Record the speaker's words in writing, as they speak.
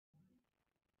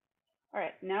All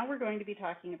right, now we're going to be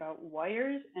talking about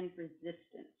wires and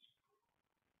resistance.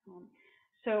 Um,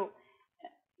 so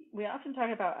we often talk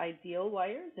about ideal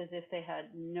wires as if they had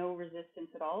no resistance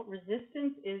at all.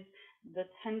 Resistance is the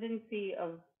tendency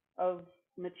of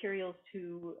materials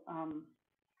to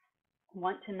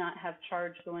want to not have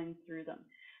charge going through them.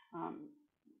 Um,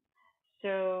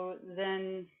 so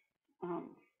then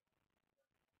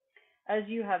as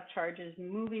you have charges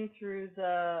moving through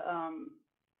the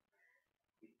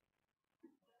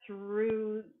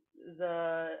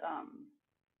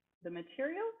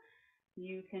material,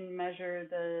 you can measure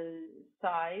the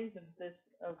size of this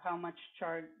of how much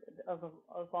charge of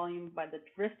a volume by the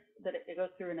drift that it goes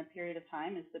through in a period of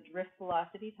time is the drift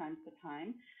velocity times the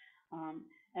time,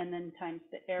 and then times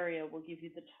the area will give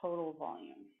you the total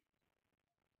volume.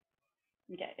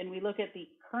 Okay, and we look at the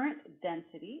current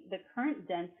density. The current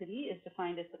density is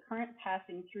defined as the current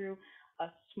passing through a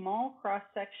small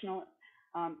cross-sectional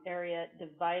area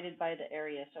divided by the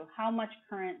area. So how much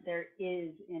current there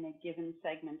is in a given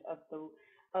segment of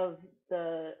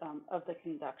the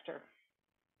conductor.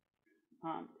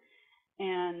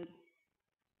 And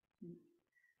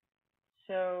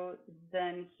so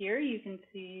then here you can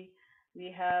see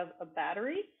we have a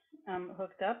battery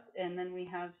hooked up, and then we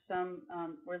have some,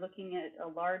 we're looking at a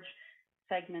large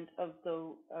segment of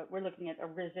the, we're looking at a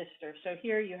resistor. So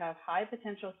here you have high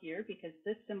potential here because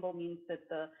this symbol means that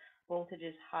the voltage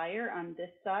is higher on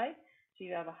this side. So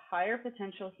you have a higher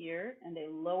potential here and a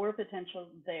lower potential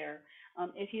there.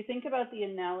 If you think about the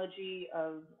analogy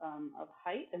of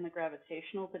height and the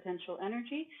gravitational potential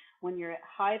energy, when you're at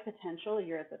high potential,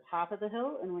 you're at the top of the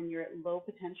hill, and when you're at low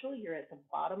potential, you're at the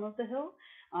bottom of the hill.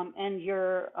 And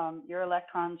your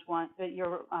electrons want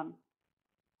your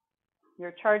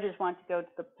charges want to go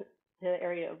to the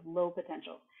area of low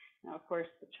potential. Now, of course,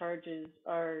 the charges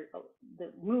are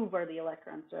that move are the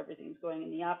electrons, so everything's going in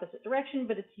the opposite direction,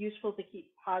 but it's useful to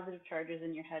keep positive charges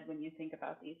in your head when you think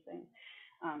about these things.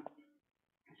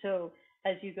 So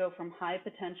as you go from high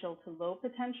potential to low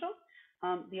potential,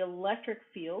 the electric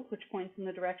field, which points in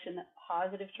the direction that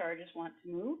positive charges want to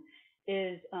move,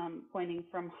 is pointing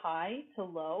from high to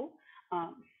low.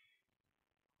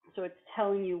 So it's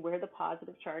telling you where the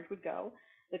positive charge would go.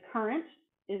 The current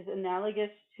is analogous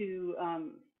to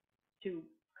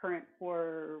current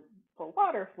for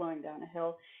water flowing down a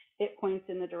hill. It points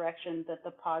in the direction that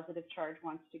the positive charge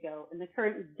wants to go. And the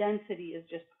current density is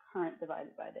just current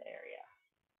divided by the area.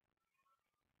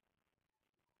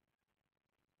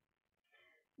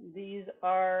 These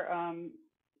are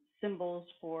symbols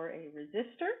for a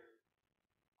resistor.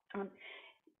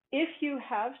 If you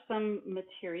have some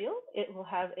material, it will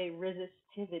have a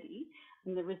resistivity,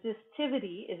 and the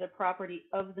resistivity is a property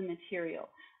of the material.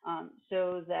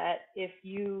 So that if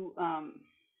you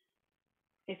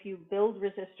build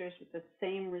resistors with the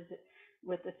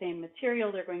same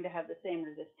material, they're going to have the same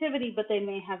resistivity, but they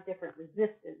may have different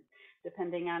resistance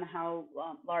depending on how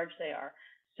large they are.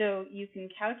 So you can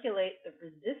calculate the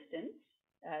resistance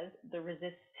as the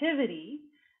resistivity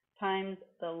times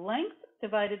the length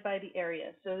divided by the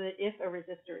area, so that if a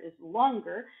resistor is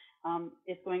longer,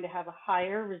 it's going to have a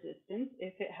higher resistance.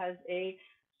 If it has a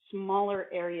smaller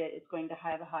area, it's going to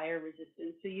have a higher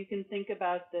resistance. So you can think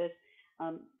about this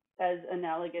as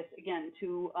analogous, again,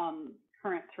 to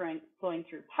current flowing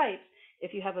through pipes.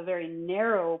 If you have a very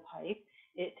narrow pipe,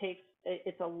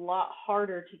 it's a lot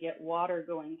harder to get water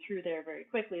going through there very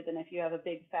quickly than if you have a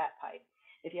big fat pipe.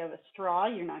 If you have a straw,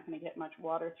 you're not going to get much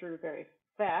water through very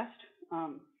fast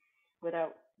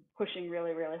without pushing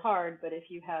really, really hard. But if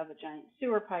you have a giant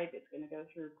sewer pipe, it's going to go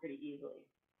through pretty easily.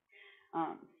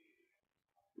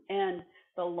 And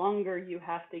the longer you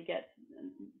have to get,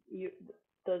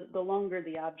 the longer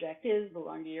the object is, the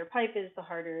longer your pipe is, the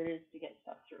harder it is to get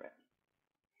stuff through it.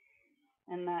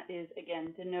 And that is,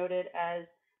 again, denoted as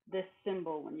this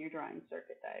symbol when you're drawing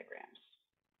circuit diagrams.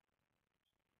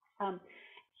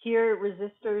 Here,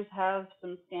 resistors have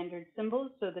some standard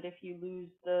symbols so that if you lose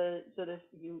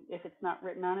if it's not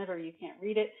written on it or you can't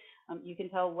read it, you can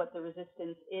tell what the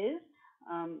resistance is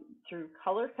through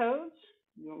color codes.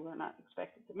 You are not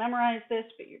expected to memorize this,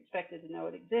 but you're expected to know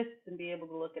it exists and be able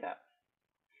to look it up.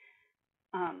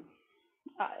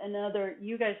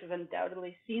 You guys have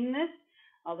undoubtedly seen this,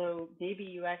 although maybe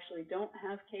you actually don't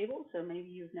have cable, so maybe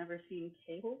you've never seen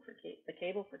the cable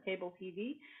for cable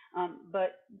TV.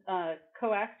 But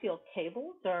coaxial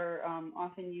cables are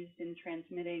often used in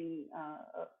transmitting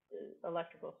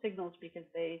electrical signals because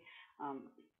they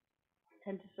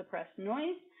tend to suppress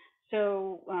noise.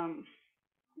 So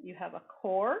you have a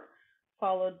core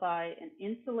followed by an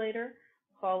insulator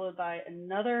followed by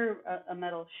another a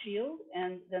metal shield,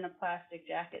 and then a plastic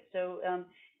jacket. So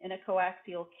in a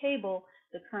coaxial cable,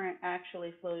 the current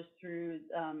actually flows through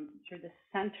the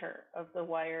center of the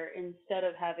wire instead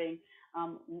of having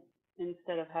um,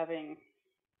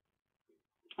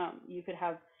 you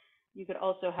could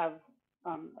also have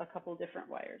a couple different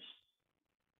wires.